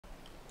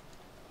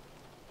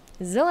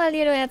So,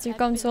 hallo, herzlich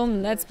willkommen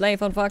zum Let's Play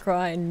von Far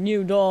Cry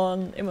New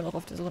Dawn. Immer noch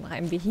auf der Suche nach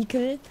einem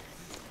Vehikel,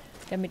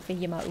 damit wir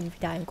hier mal irgendwie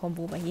dahin kommen,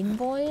 wo wir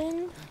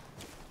hinwollen.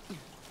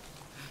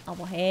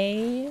 Aber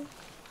hey.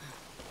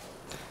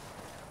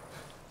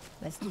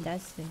 Was ist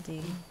das für ein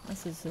Ding?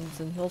 Das ist so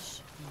ein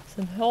Hirsch.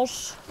 So ein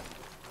Hirsch.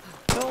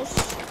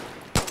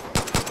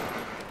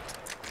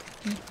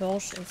 Ein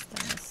Hirsch ist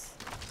das.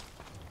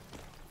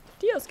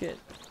 Tierskill.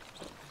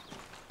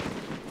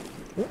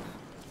 Oh.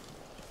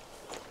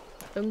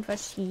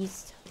 Irgendwas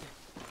schießt.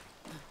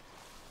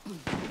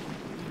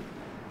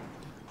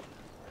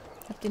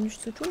 Habt ihr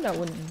nichts zu tun da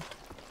unten?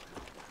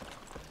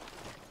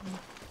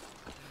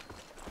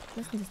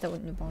 Was ist denn das da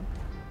unten überhaupt?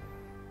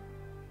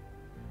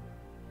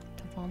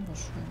 Da waren wir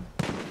schon.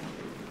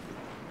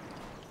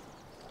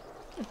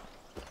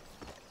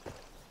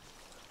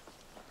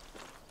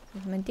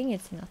 Was ist mein Ding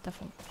jetzt hier noch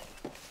davon?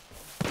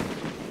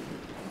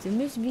 Also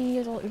müssen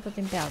wir wieder über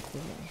den Berg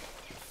holen.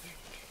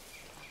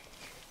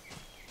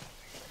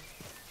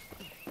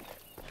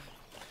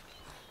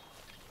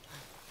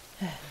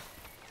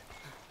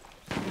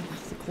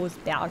 Diese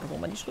großen Berge, wo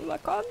man nicht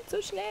rüberkommt,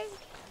 so schnell.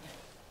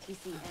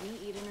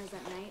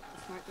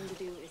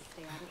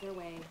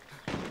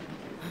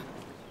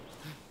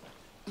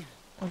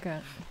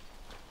 Okay.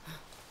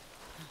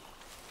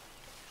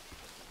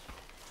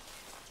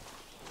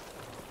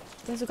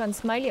 Da ist sogar ein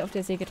Smiley auf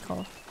der Säge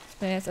drauf.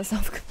 Ist mir jetzt erst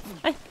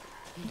aufgefallen.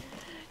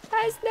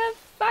 Da ist eine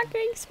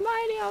fucking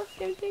Smiley auf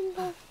dem Ding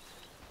drauf.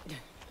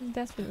 Was ist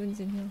das für ein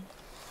Unsinn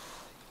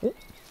hier? Oh.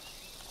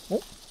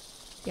 Oh.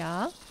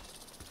 Ja.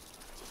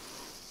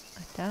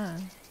 Ach, da.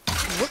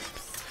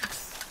 Ups.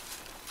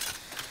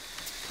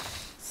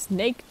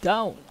 Snake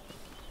down.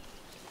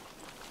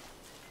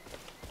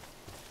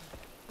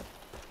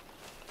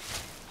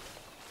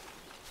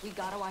 We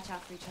gotta watch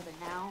out for each other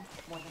now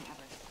more than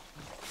ever.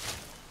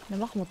 Na,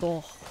 machen wir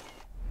doch.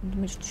 Wenn du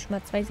mich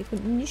mal 2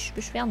 Sekunden nicht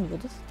beschweren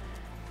würdest.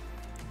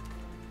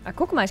 Ah,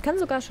 guck mal, ich kann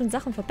sogar schon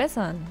Sachen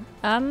verbessern.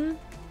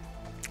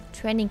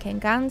 Training can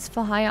guns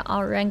for higher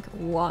R rank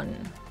 1.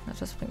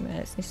 Das bringt mir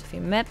jetzt nicht so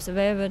viel. Maps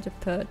available to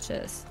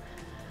purchase.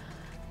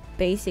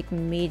 Basic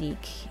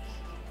Medkit.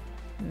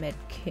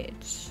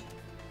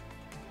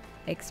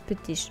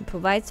 Expedition.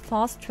 Provides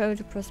fast travel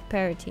to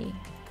prosperity.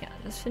 Ja,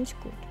 das finde ich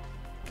gut.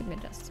 Gib mir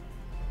das.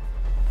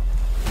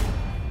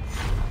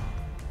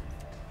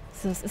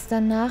 So, es ist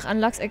danach.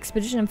 Unlocks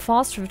Expedition and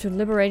fast travel to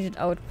liberated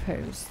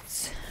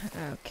outposts.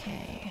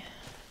 Okay.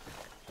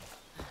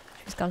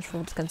 Ich weiß gar nicht, wo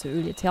wir das ganze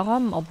Öl jetzt her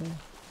haben, aber...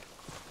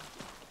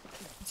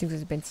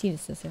 Beziehungsweise Benzin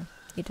ist das ja.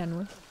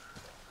 Ethanol.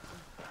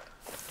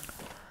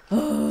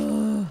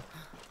 Oh.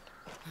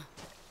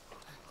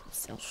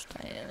 Sehr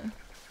steil.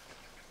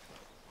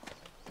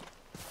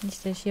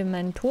 Nicht, dass ich hier in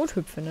meinen Tod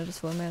hüpfe, ne?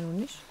 Das wollen wir ja noch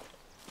nicht.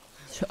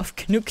 Ich schon oft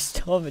genug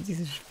gestorben,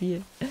 dieses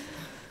Spiel.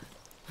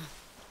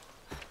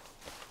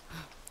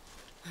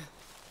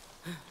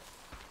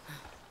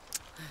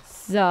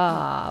 So,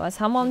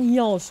 was haben wir denn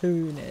hier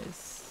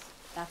Schönes?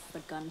 That's the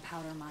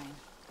gunpowder mine.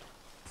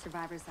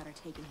 Survivors that are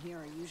taken here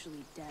are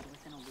usually dead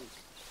within a week.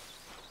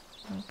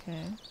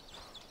 Okay.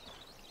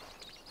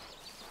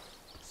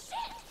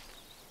 Shit!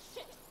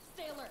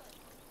 Stay alert.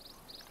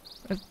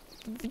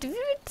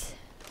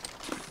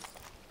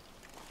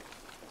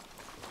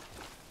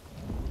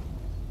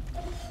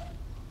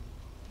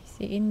 Ich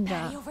sehe ihn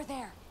da. Patty over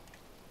there.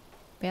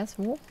 Wer ist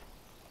wo?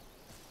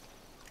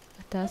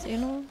 Ach, da ist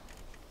noch.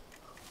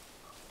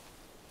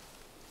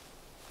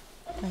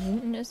 Da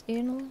hinten ist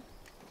noch.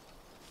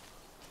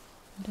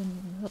 Und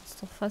dann hört es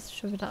doch fast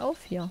schon wieder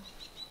auf hier.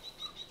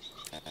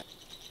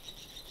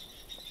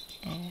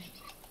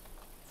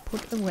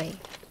 Put away.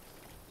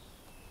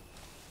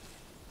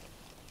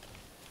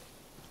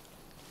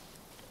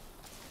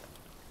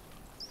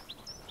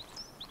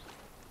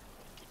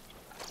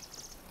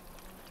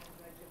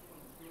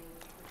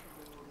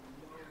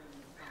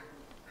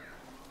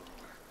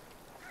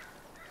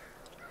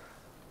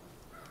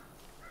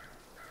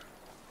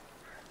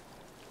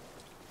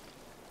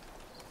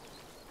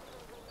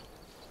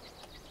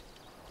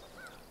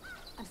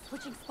 I'm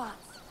switching spots.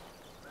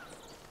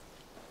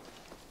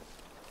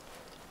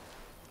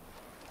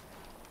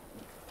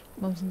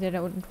 Warum sind der da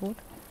unten tot?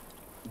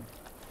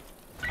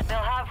 They'll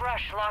have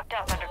Rush locked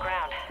up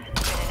underground.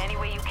 Get in any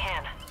way you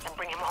can and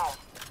bring him home.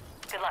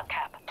 Good luck,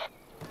 Cap.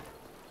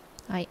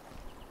 Hi.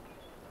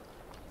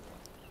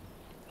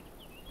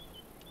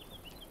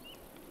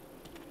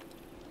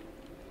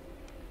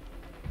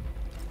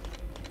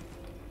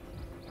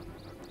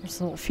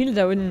 So, viele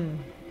da unten.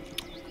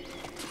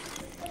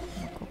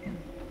 Mal gucken.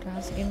 Da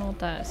ist einer,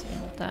 da ist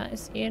einer, da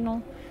ist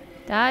einer.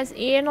 Da ist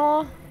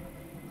einer.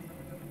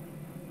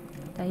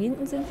 Da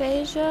hinten sind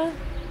welche.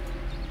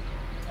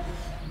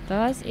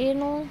 Da ist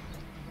einer.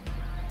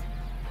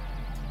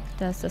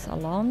 Da ist das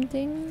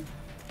Alarmding.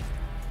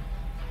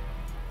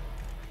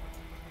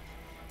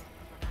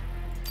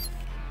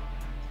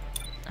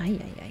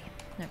 Eieiei.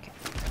 Okay.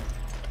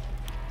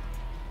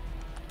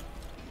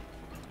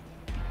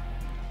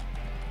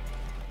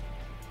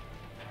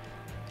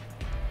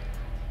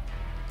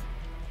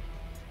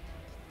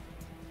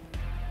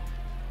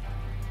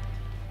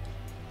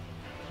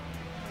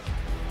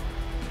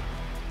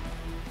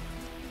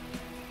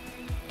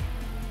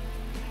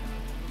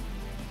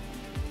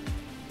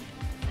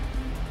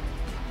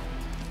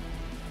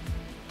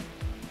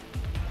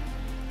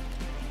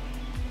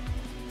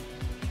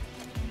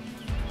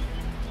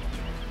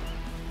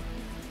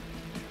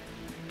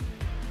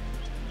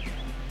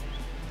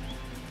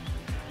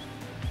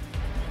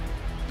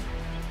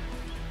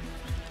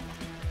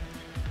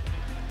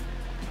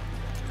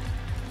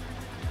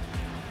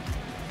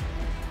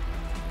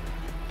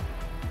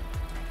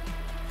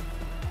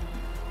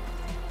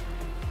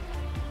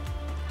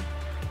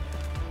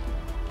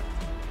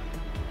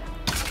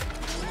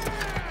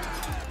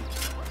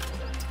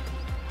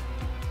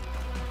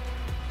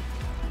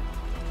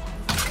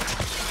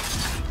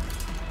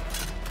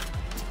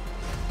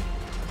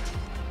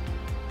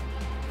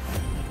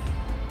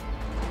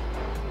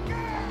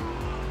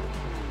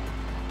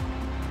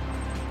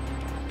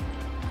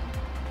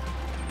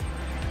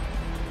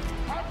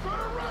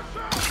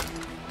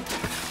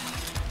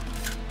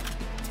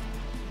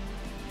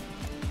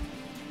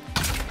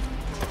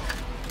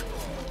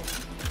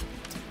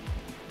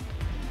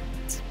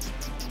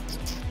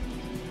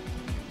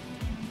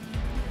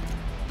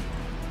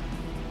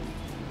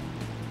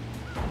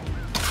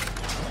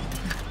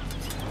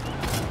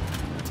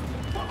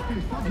 Oh,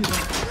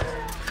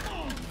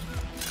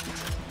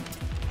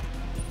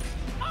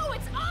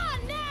 it's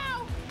on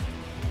now!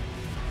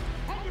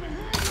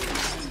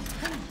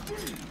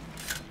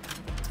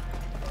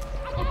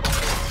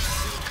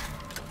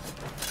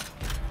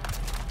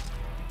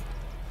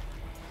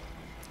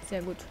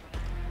 Sehr gut.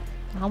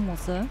 Haben wir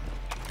sie.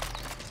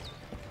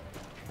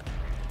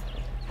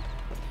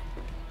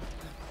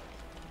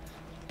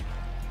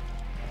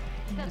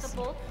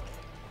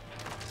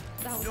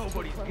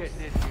 Nobody's getting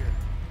in here.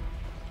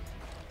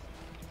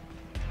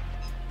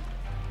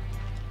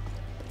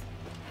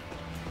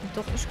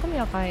 Doch, ich komme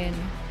ja rein.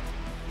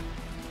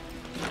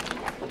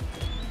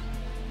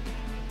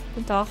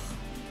 Guten Tag.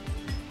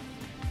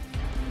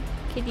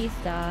 Kitty ist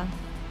da.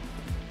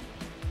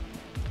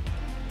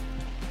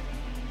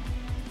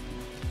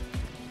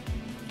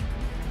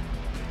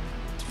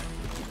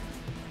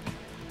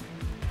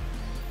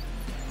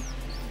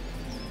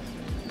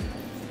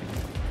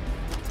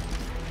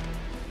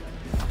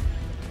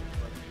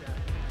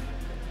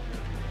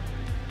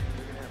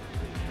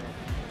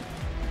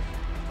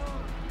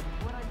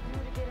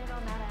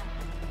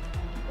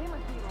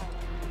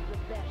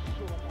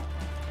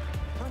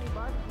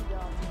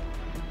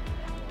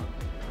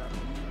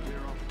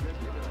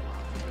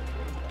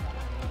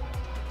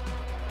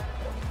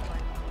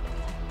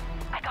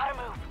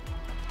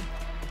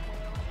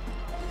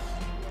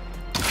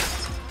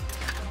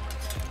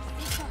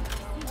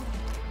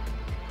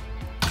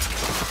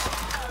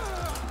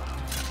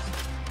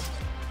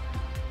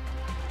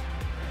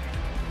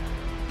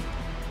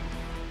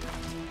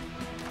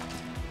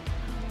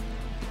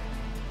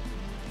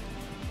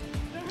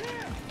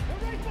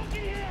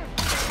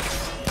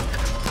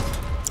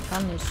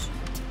 Kann nicht.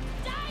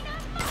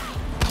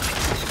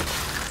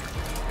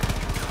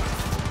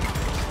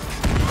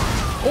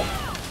 Oh.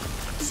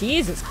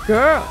 Jesus,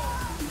 Girl.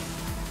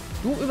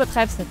 Du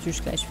übertreibst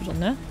natürlich gleich wieder,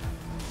 ne?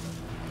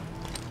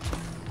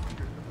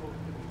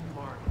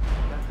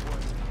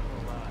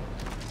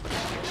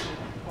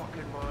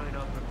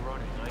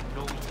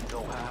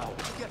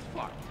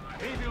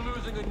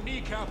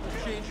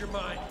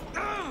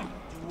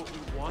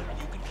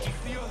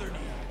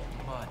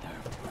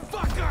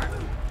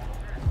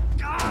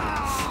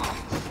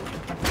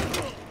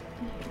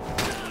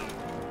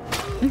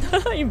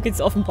 Ihm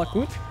geht's offenbar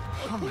gut.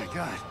 Oh my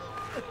God.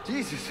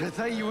 Jesus, I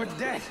thought you were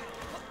dead.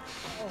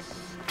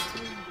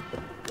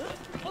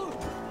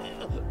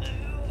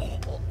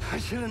 I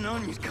should have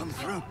known you'd come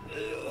through.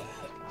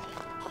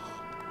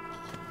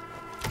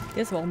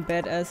 Das war ein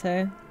Badass,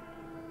 hey.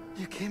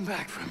 You came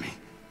back for me.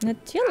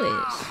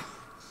 Natürlich.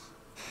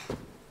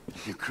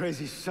 You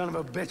crazy son of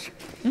a bitch.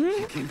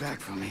 You came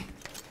back for me.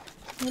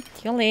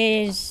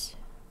 Natürlich.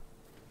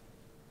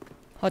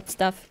 Hot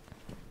stuff.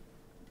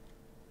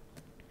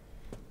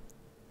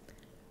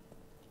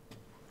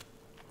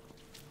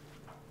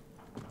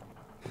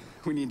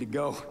 We need to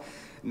go.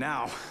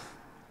 Now.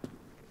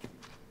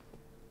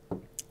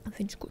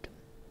 Finde ich gut.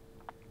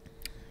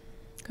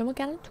 Können wir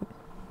gerne tun.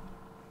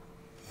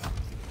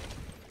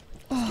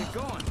 Get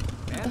going.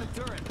 And the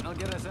turret. I'll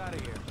get us out of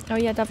here. Oh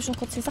ja, darf ich noch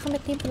kurz die Sachen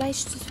mitnehmen?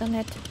 Vielleicht, das wäre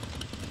nett.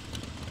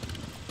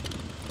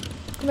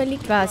 Guck mal,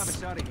 liegt was.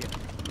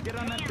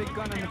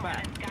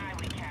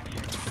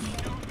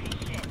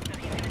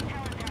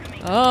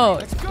 Oh,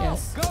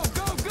 yes.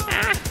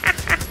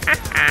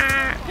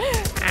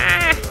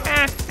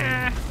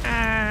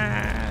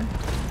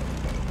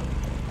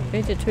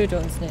 Bitte töte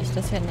uns nicht,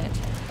 das wäre nett.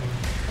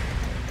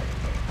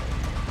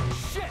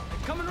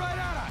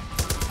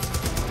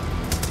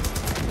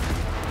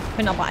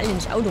 Können aber alle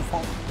nicht Auto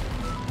fahren.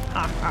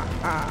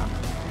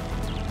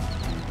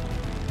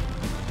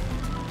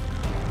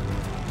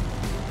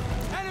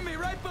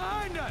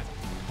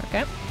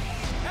 Okay.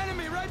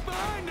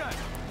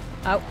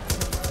 Au.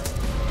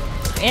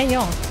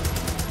 Ja.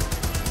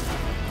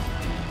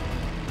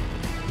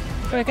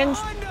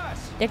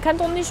 Der kann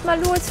doch nicht mal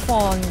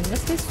losfahren.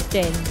 Was willst du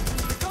denn?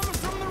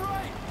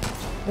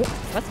 Oh,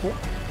 was? Wo?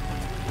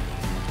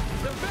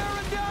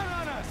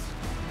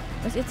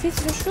 Was erzählst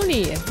du für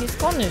Schnulli? Hier ist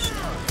gar nicht.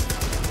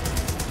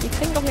 Die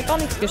kriegen doch mir gar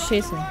nichts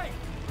geschissen.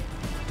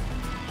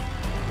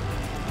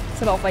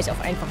 Ist aber auch, weil ich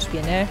auf einfach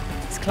spiele, ne?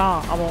 Ist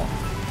klar, aber...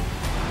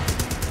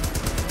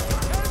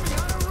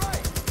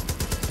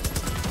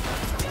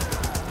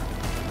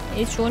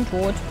 Ist schon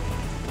tot.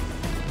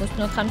 Muss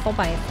nur dran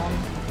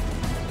vorbeifahren.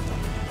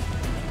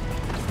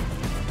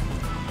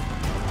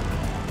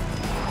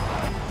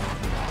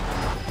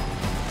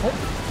 Oh.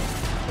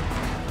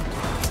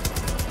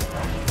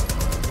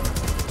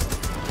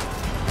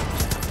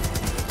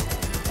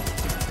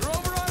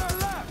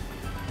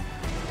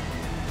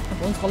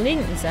 Auf unserer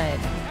linken Seite.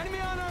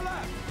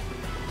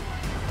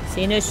 Ich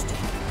sehe nicht.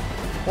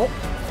 Oh.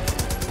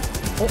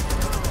 Oh.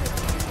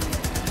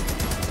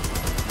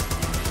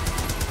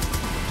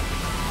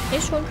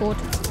 Ist schon tot.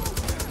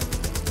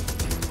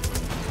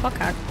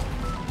 Verkackt.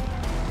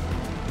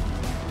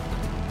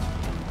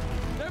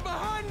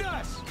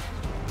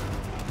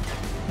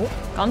 Oh,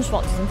 gar nicht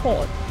wahr, die sind vor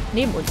uns.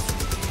 Neben uns.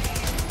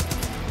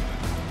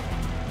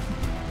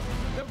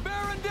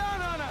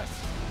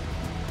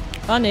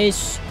 Gar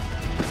nicht.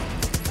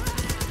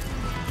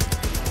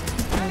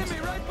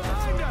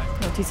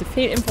 Diese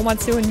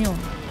Fehlinformationen hier.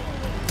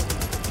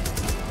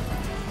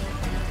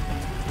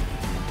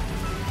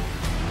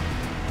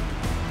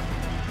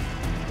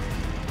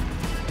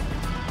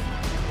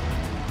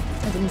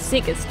 Also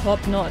Musik ist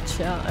top notch,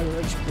 ja, also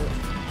wirklich gut.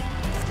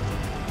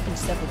 Finde ich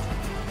sehr gut.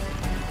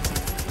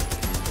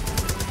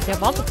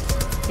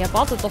 Der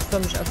wartet doch für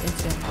mich auf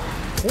uns hier.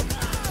 Oh.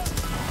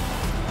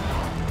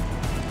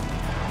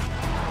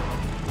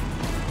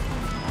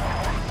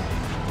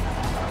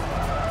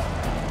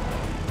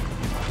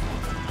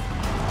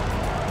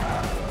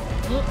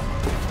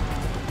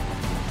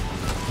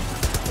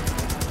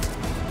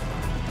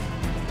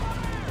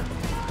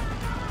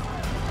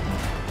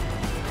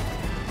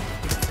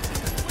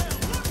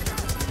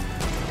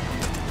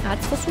 Er hat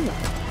es versucht.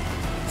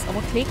 Ist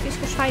aber kläglich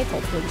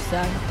gescheitert, würde ich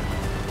sagen.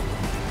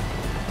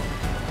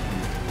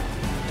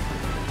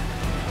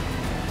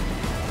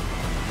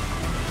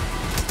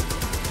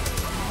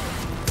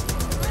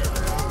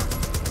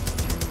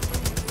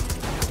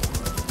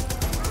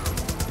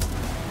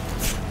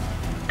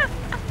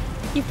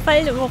 Die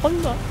fallen immer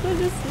runter. So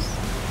lustig.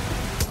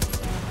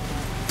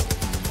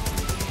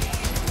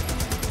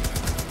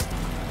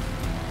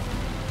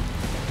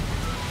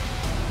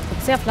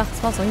 Sehr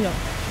flaches Wasser hier.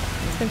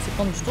 Jetzt kannst du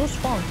gar nicht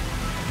durchfahren.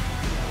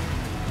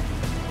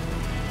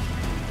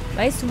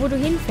 Weißt du, wo du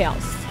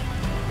hinfährst?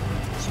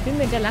 Ich bin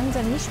mir da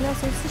langsam nicht mehr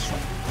so sicher.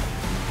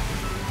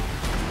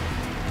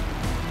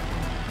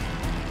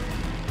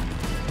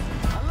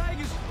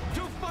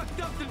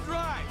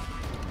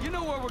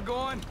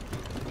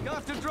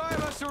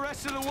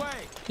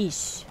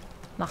 Ich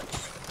mach dich.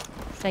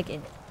 Steig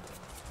in.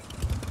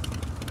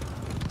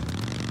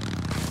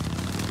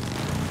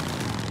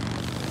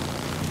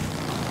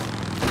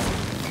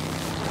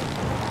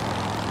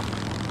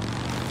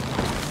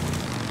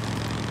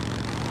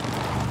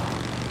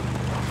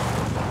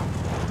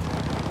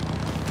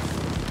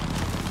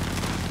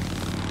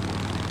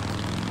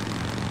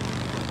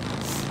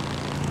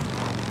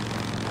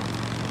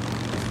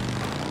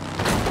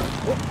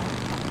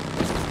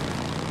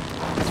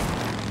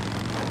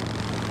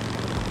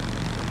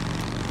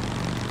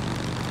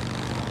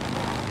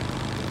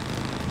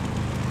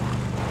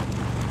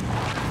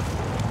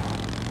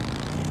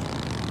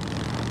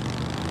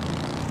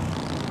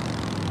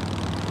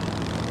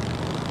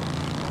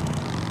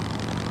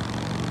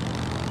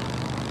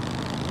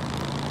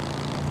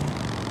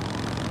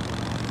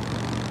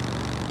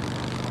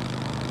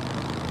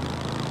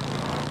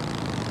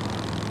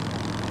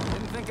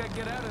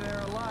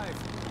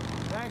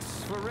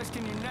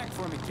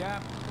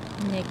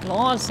 Ne,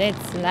 klar,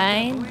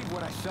 Schätzlein.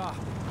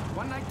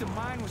 One night the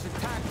mine was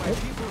attacked by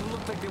people who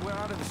looked like they were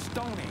out of the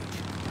Stone Age.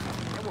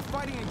 They were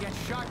fighting against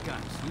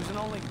shotguns, using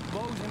only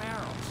bows and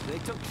arrows. They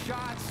took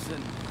shots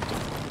and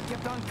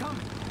kept on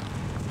coming.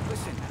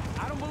 Listen,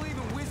 I don't believe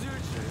in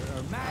wizards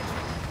or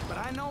magic, but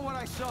I know what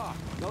I saw.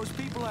 Those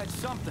people had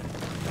something.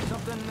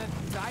 Something that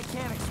I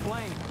can't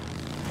explain.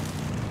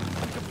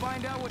 If we could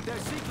find out what their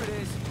secret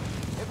is,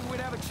 maybe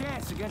we'd have a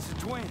chance against the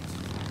twins.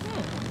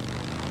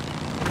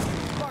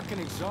 Fucking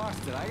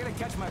exhausted. I gotta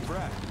catch my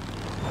breath.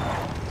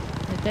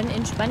 Dann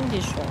entspann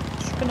dich schon.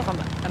 Ich bin noch am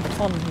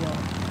Fahren hier.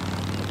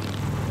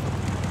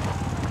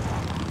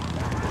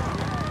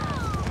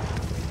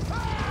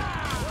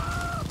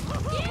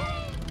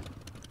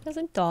 Wir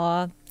sind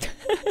da.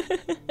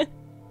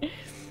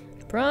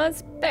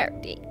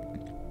 Prosperity.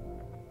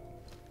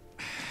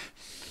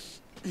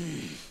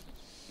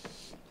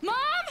 Mom!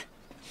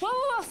 Whoa,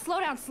 whoa, whoa, slow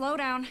down, slow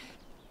down.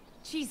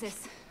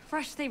 Jesus,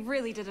 Rush, they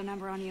really did a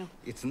number on you.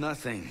 It's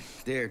nothing.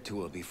 Their two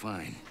will be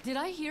fine. Did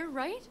I hear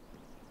right?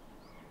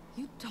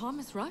 You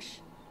Thomas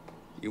Rush?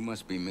 You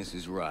must be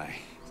Mrs. Rye.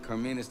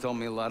 Carmina's told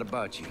me a lot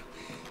about you.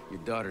 Your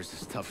daughter's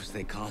as tough as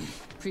they come.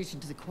 Preaching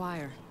to the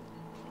choir.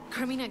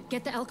 Carmina,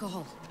 get the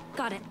alcohol.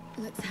 Got it.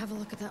 Let's have a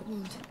look at that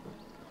wound.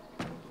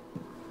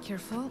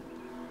 Careful.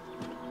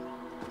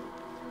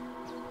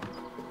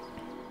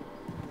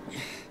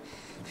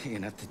 You're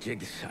gonna have to jig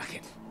the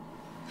socket.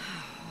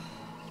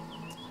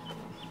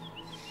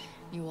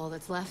 You all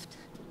that's left?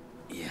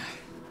 Yeah.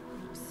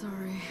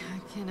 Sorry, I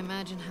can't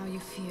imagine how you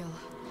feel.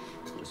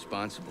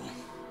 Responsible.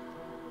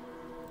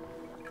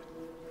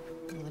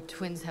 Well, the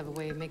twins have a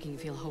way of making you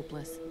feel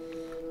hopeless.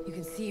 You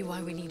can see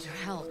why we need your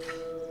help.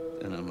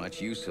 They're not much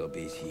use will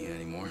be to you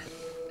anymore.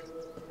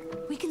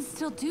 We can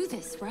still do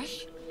this,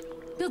 Rush.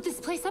 Build this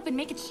place up and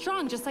make it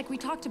strong, just like we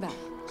talked about.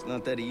 It's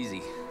not that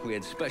easy. We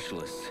had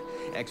specialists,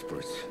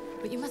 experts.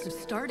 But you must have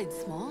started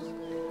small.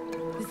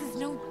 This is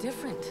no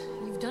different.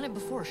 You've done it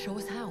before. Show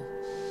us how.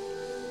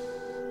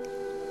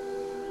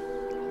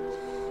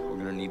 We're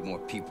gonna need more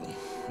people,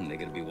 and they're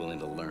gonna be willing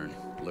to learn.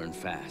 Learn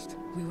fast.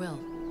 We will.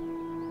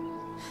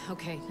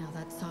 Okay, now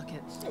that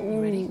socket.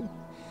 You ready?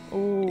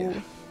 Ooh.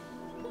 Yeah.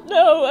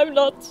 No, I'm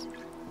not.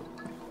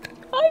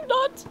 I'm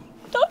not.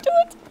 Don't do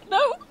it. No,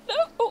 no.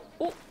 Oh,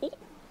 oh, oh.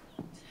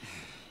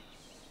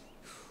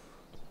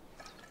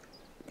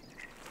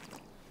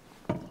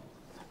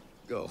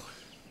 Go.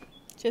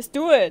 Just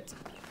do it.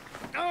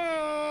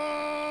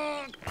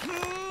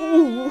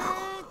 Ooh.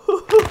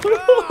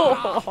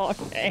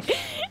 Okay.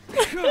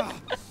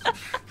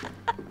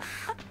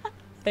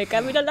 Er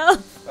kann wieder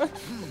laufen.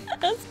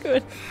 Das ist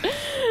gut.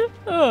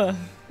 Oh.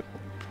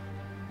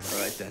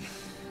 Alright then.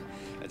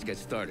 Let's get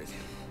started.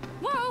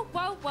 Whoa,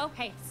 whoa, whoa.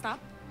 Hey, stop.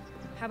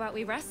 How about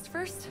we rest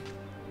first?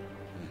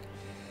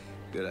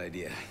 Good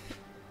idea.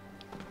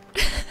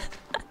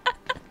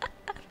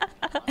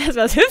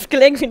 Erstmal das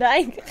Hüftgelenk wieder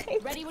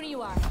eingerenkt. Ready when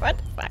you are. What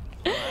the fuck?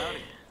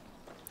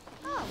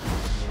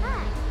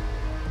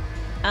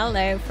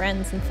 Hello,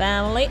 friends and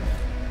family.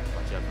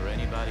 Watch out for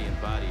anybody in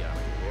body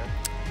armor, yeah?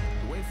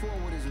 The way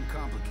forward isn't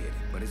complicated,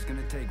 but it's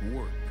gonna take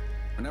work.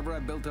 Whenever I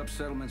built up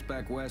settlements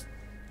back west,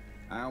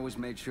 I always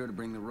made sure to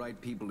bring the right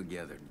people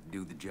together to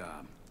do the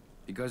job.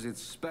 Because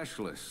it's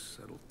specialists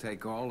that'll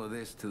take all of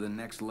this to the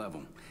next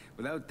level.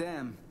 Without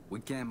them, we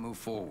can't move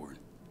forward.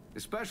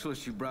 The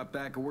specialists you brought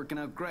back are working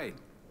out great.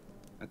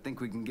 I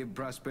think we can give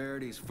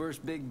Prosperity his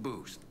first big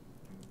boost.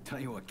 Tell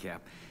you what,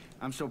 Cap,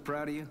 I'm so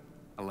proud of you,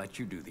 I'll let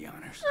you do the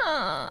honors.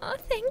 Aw,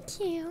 thank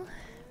you.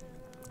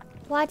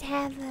 What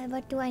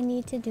do I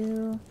need to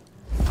do?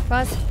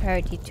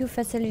 Prosperity, 2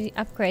 facility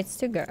upgrades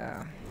to go.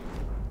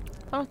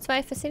 Noch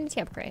 2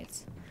 facility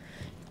upgrades.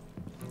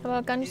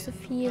 Aber gar nicht so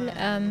viel,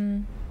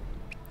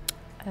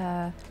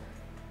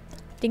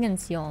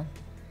 Dingens hier.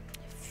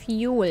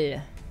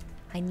 Fuel.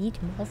 I need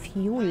more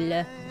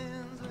fuel.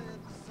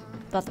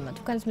 Warte mal,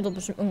 du kannst mir doch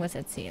bestimmt irgendwas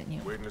erzählen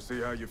hier. Waiting to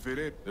see how you fit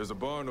in? There's a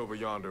barn over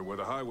yonder where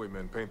the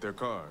Highwaymen paint their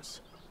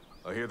cars.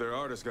 I hear their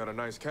artist got a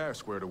nice cache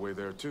squared away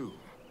there too.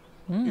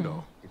 You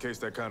know, in case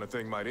that kind of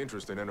thing might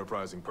interest an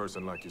enterprising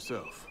person like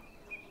yourself.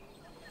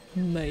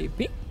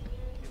 Maybe.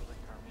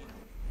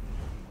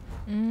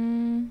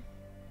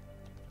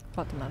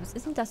 Warte mal, was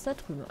ist denn das da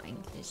drüben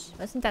eigentlich?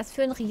 Was ist denn das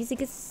für ein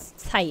riesiges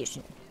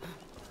Zeichen?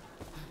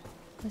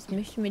 Was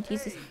möchte mir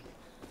dieses...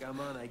 Come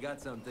on, I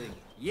got something.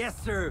 Yes,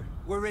 sir.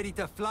 We're ready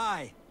to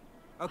fly.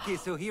 Okay,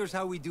 so here's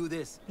how we do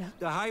this. Yeah.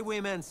 The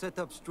Highwaymen set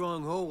up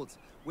strongholds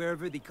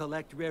wherever they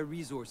collect rare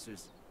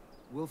resources.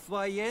 We'll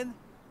fly in,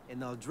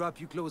 and I'll drop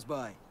you close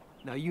by.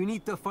 Now you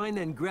need to find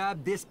and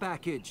grab this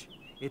package.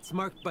 It's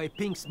marked by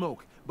pink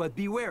smoke, but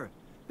beware.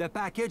 The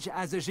package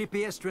has a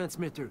GPS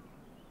transmitter.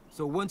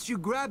 So once you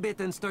grab it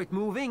and start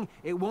moving,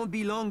 it won't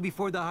be long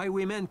before the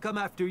Highwaymen come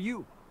after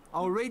you.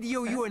 I'll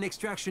radio you an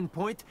extraction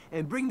point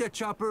and bring the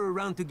chopper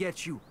around to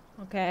get you.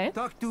 Okay.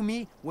 Talk to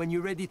me when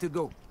you're ready to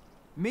go.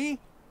 Me?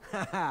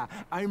 Haha,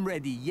 I'm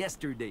ready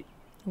yesterday.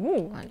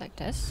 Ooh, I like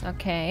this.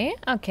 Okay,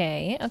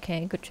 okay,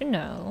 okay. Good to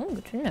know.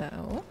 Good to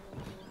know.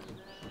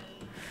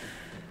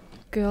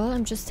 Girl,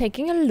 I'm just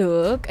taking a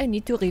look. I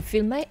need to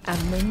refill my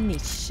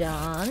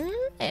ammunition.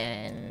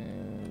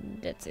 And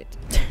that's it.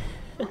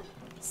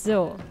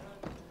 So.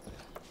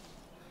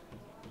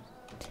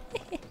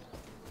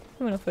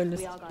 Immer noch voll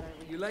Lust.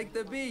 You like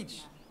the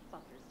beach?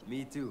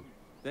 Me too.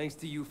 Thanks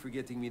to you for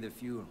getting me the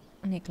fuel.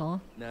 Nee,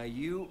 klar. Now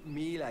you,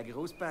 me, la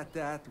grosse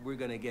patate, we're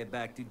gonna get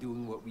back to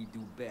doing what we do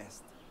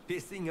best.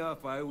 Pissing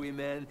off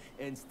highwaymen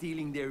and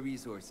stealing their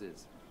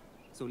resources.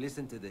 So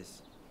listen to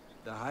this.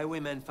 The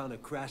highwaymen found a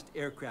crashed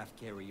aircraft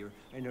carrier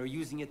and are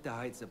using it to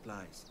hide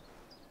supplies.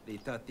 They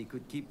thought they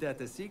could keep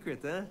that a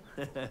secret, huh?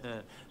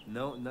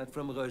 No, not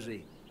from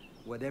Roger.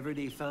 Whatever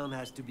they found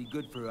has to be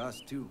good for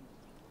us, too.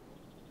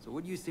 So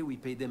what do you say we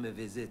pay them a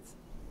visit?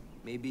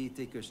 Maybe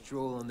take a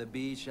stroll on the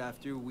beach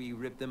after we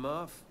rip them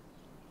off?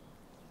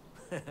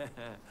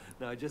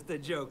 No, just a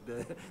joke.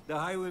 The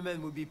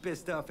highwaymen would be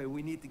pissed off and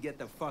we need to get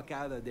the fuck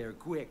out of there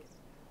quick.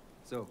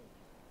 So,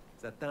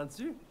 ça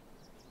tente-tu?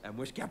 Ah,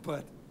 moi je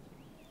capote.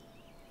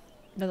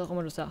 Was auch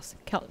immer du sagst.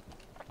 Kerl.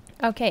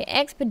 Okay,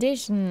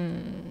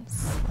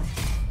 Expeditions.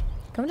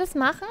 Können wir das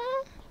machen?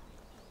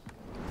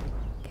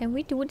 Can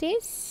we do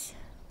this?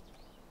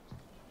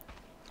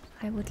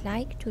 I would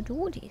like to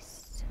do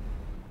this.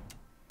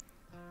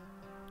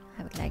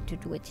 I would like to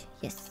do it.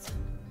 Yes.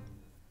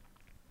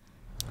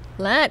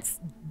 Let's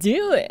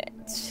do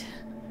it.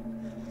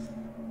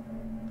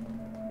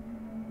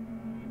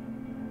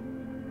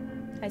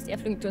 Heißt, er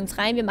fliegt uns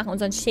rein, wir machen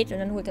unseren Shit und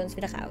dann holt er uns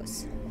wieder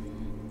raus.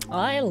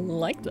 I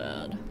like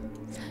that.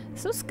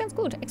 Das ist ganz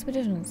gut.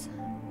 Expeditions.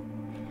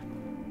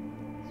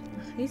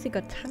 Ein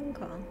riesiger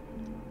Tanker.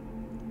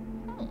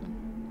 Hm.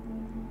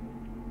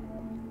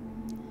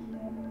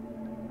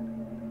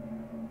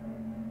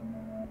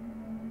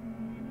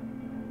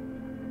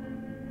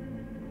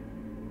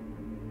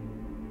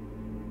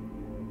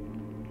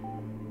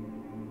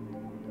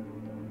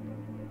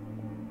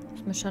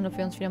 Mal schauen, ob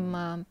wir uns wieder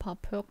mal ein paar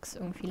Perks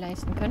irgendwie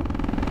leisten können.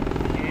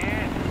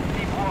 Yeah,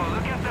 boy,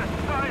 look at the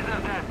size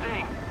of that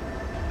thing.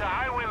 The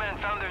highwaymen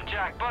found their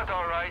jackpot,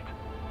 all right.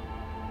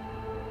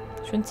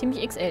 Schon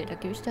ziemlich XL, da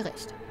gebe ich dir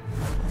recht.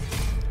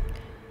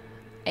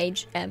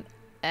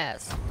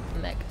 HMS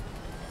Mac.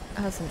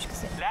 Hast du nicht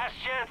gesehen? Last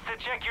chance to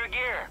check your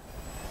gear.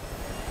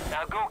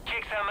 Now go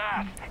kick some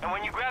ass, and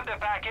when you grab the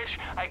package,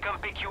 I come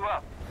pick you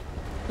up.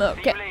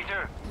 Okay. See you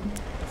later.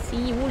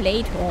 See you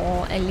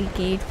later,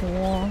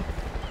 Alligator.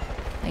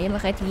 I am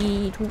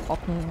ready to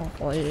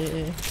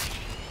rock'n'roll.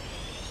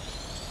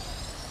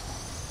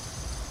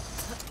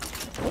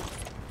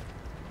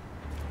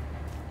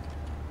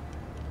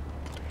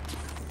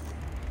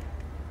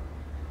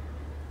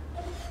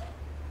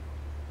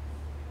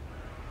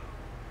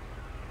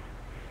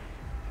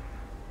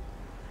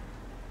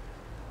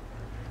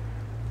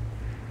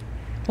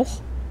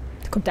 Hoch.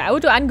 Da kommt der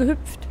Auto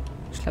angehüpft.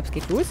 Ich glaube, es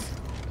geht los.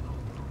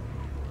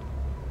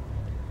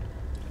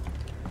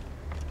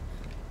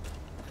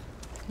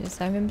 Wir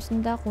sagen, wir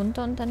müssen da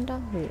runter und dann da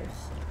hoch.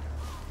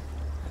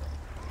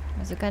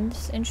 Also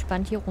ganz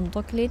entspannt hier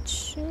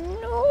runterglitschen.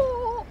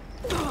 Oh.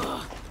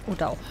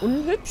 Oder auch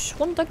unhübsch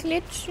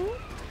runterglitschen.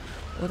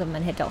 Oder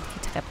man hätte auch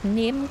die Treppen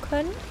nehmen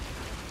können.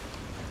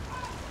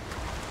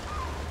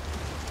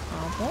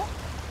 Aber...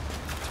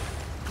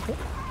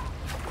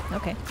 Oh.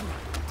 Okay.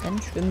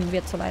 Dann schwimmen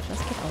wir so weit, das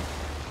geht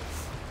auch.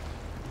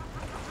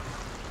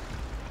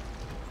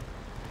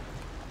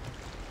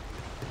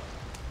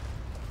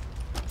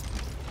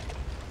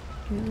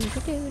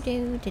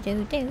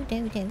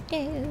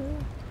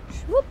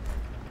 Schwupp.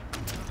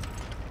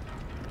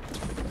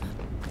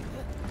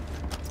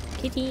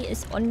 Kitty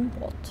ist on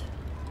board.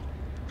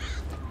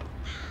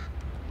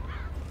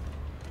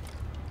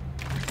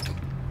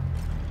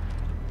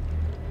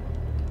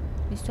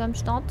 Bist du am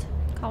Start,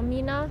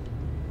 Carmina?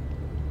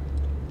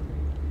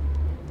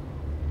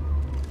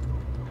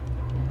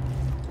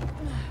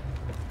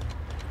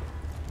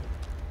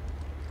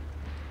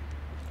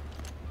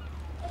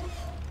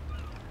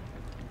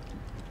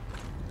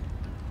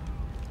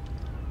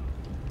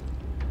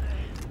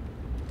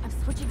 I'm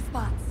switching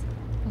spots.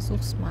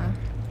 Versuch's mal.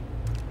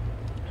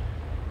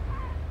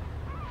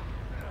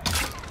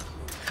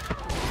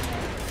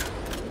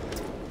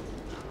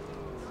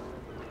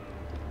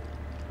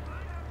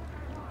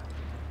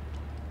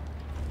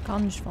 Gar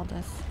nicht war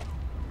das.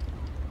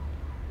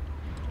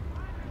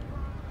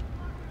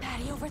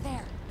 Patty over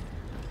there.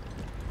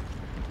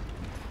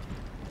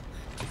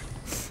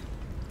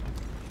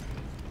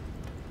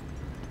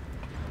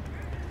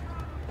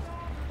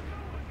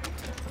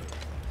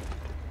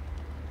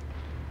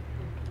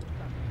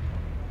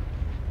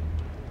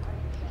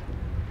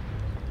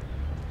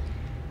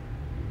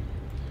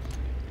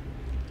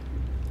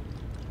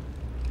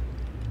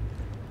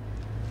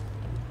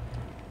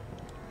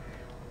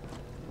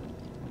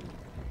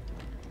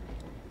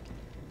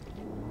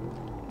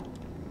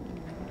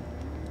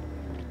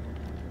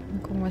 Mal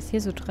gucken, was hier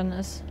so drin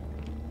ist.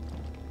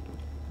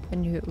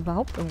 Wenn hier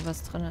überhaupt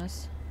irgendwas drin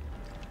ist.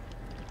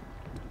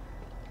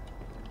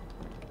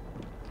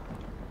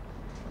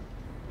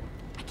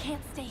 I can't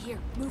stay here.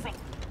 Moving.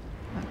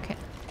 Okay.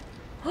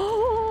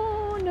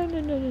 Oh, no, no,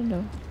 no, no,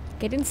 no.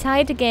 Get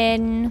inside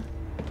again.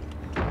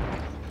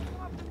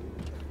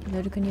 Die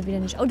Leute können hier wieder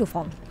nicht Auto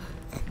fahren.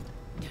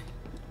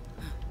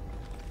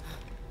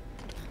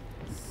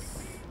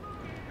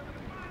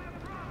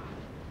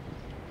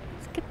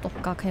 Es gibt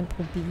doch gar kein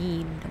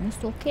Problem. Da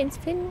musst du auch keins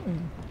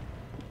finden.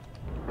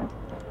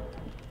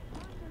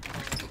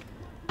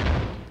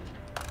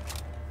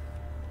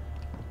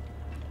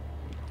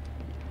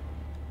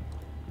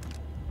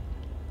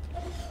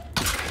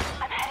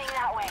 I'm heading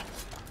that way.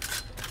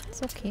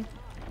 Ist okay.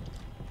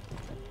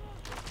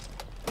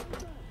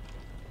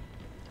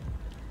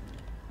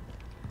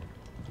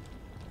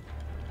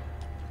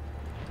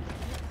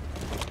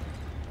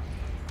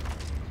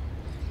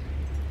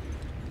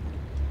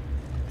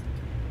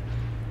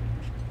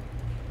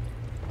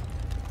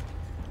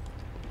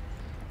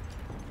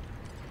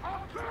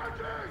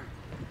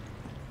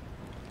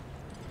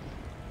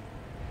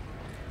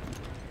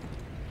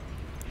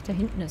 Da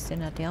hinten ist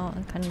der, der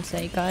kann uns ja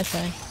egal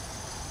sein.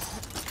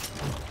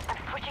 I'm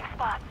switching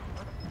spots.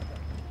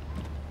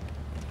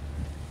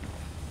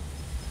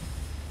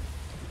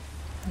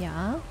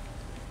 Ja.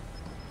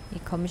 Wie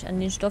komme ich an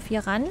den Stoff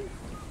hier ran? I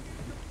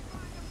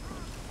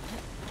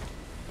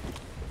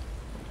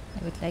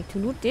would like to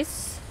loot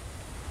this.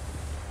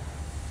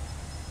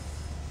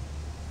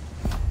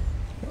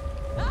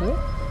 Oh.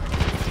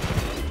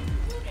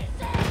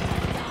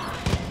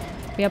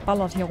 Wer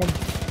ballert hier rum?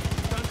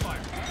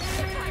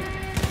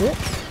 Oh,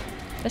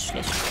 das ist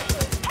schlecht.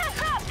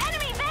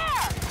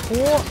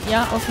 Oh,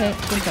 ja, okay,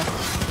 runter.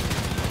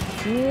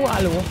 Oh,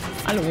 hallo,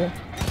 hallo.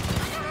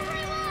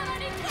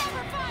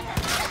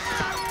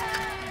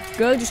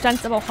 Girl, du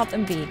standst aber auch hart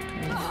im Weg.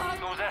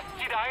 Those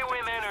SC'd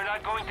Highwaymen are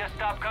not going to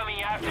stop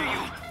coming after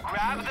you.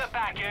 Grab the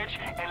package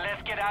and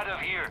let's get out of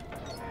here.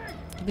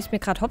 Du bist mir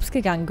gerade hops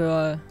gegangen,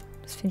 Girl.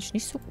 Das finde ich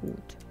nicht so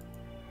gut.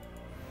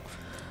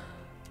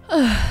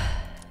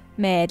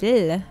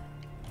 Mädel.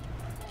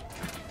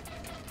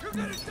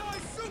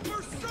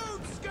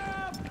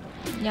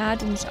 Ja,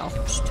 du mich auch.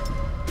 Psst.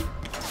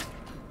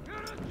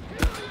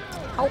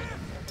 Au.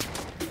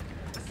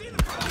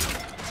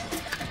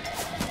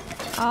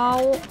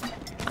 Au.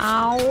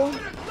 Au.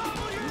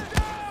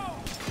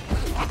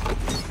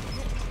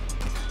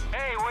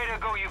 Hey, way to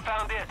go, you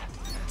found it.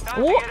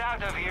 Time Oh. to get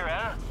out of here,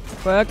 huh?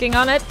 Working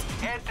on it.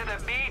 Head to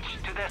the beach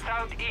to the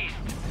southeast.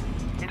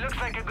 It looks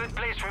like a good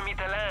place for me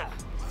to land.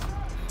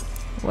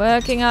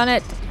 Working on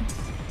it.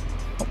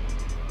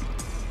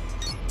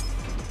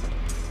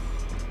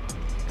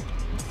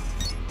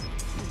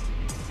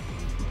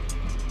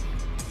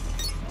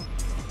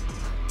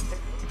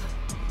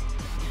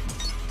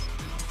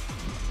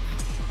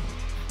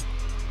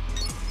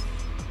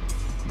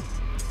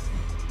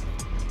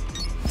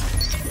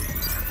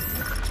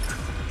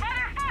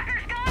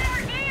 Motherfuckers got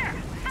our gear!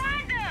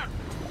 Find them!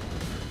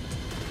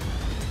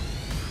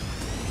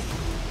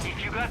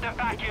 get the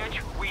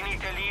package, we need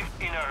to leave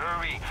in a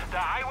hurry. The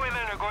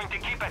Highwaymen are going to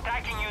keep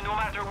attacking you no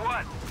matter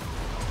what.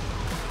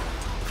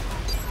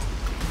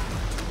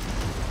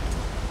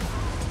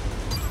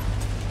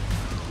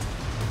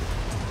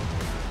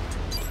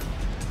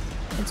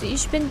 Also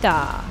ich bin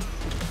da.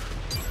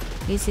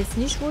 Ich weiß jetzt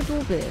nicht, wo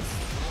du bist.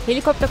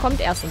 Helikopter kommt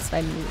erst in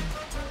 2 Minuten.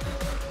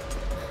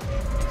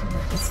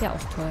 Das ist ja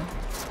auch toll.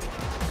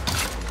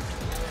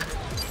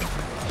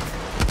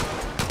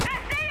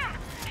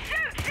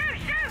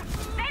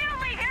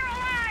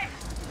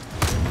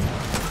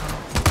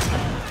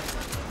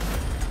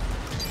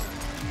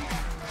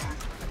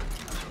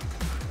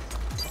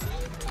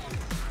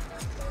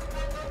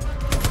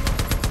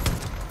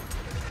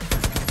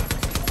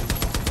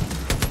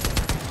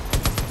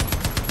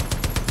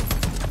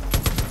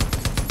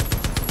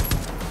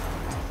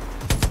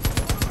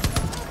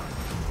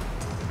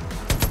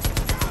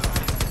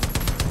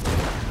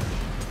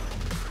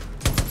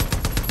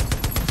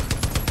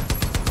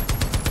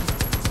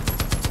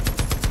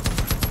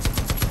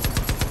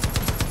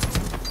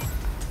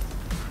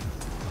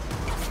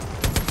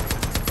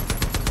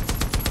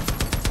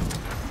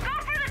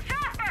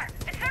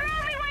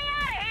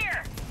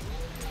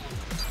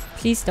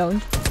 Please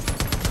don't.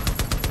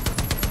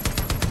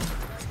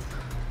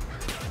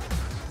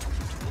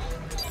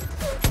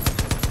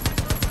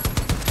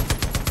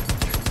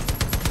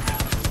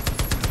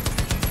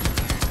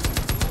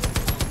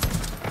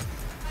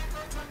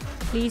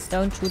 Please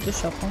don't shoot the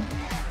shopper.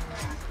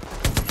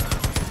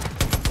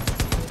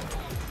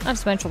 Ah, das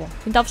ist mein Shopper.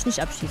 Den darf ich nicht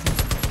abschießen.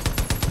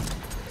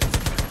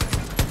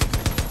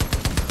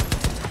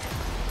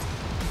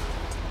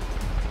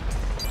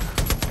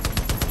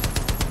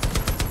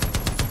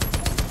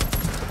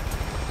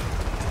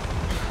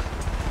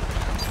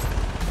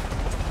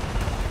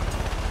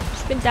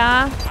 Ich bin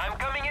da.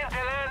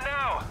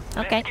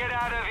 Okay.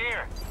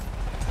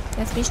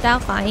 Lass mich da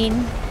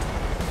rein.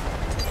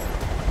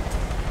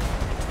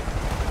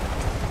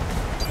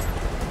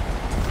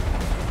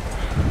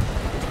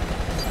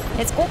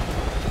 Let's go.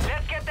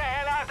 Let's get the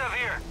hell out of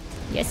here.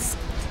 Yes.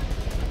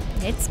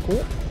 Let's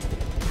go.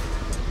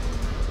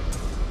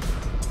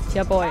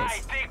 Ja, boys. I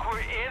think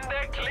we're in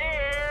the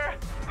clear.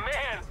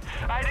 Man,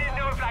 I didn't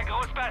know if La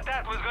Grosse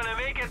Patate was gonna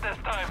make it this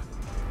time.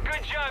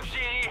 Good job,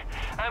 Chérie.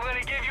 I'm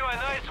gonna give you a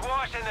nice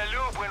wash in the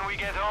loop when we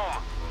get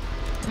home.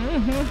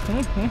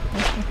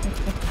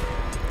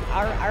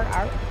 Arr, arr,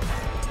 arr.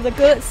 Der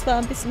Girl ist zwar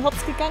ein bisschen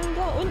hops gegangen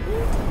da unten.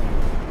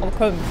 Aber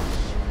komm.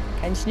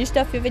 Kann ich nicht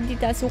dafür, wenn die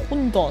da so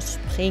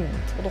runterspringt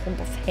oder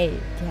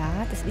runterfällt.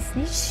 Ja, das ist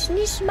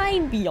nicht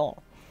mein Bier.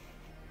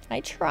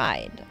 I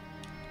tried.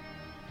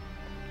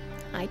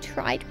 I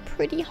tried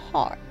pretty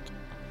hard.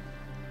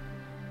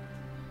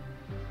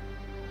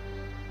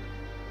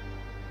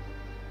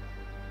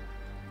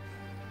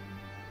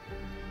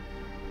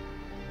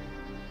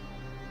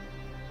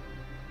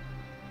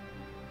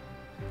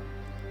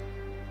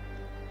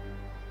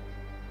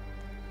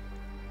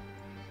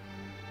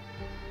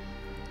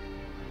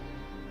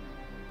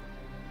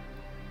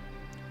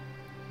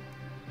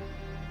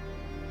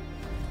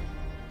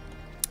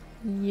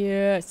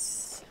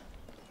 Yes.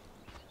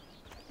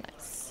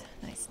 Nice,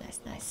 nice, nice,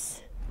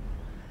 nice.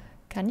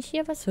 Kann ich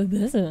hier was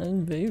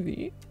verbessern,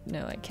 baby?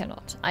 No, I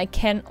cannot. I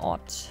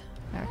cannot.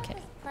 Okay.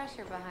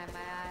 Pressure behind my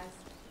eyes.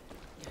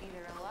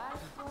 Either a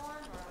live form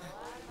or a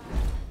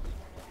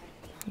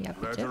live. Ja,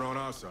 Glad bitte. you're on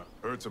our side.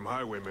 Heard some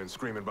highwaymen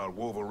screaming about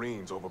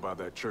wolverines over by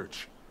that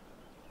church.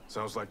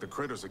 Sounds like the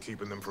critters are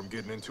keeping them from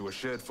getting into a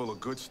shed full of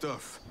good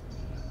stuff.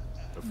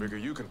 I figure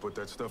you can put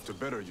that stuff to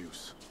better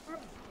use.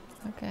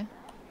 Okay.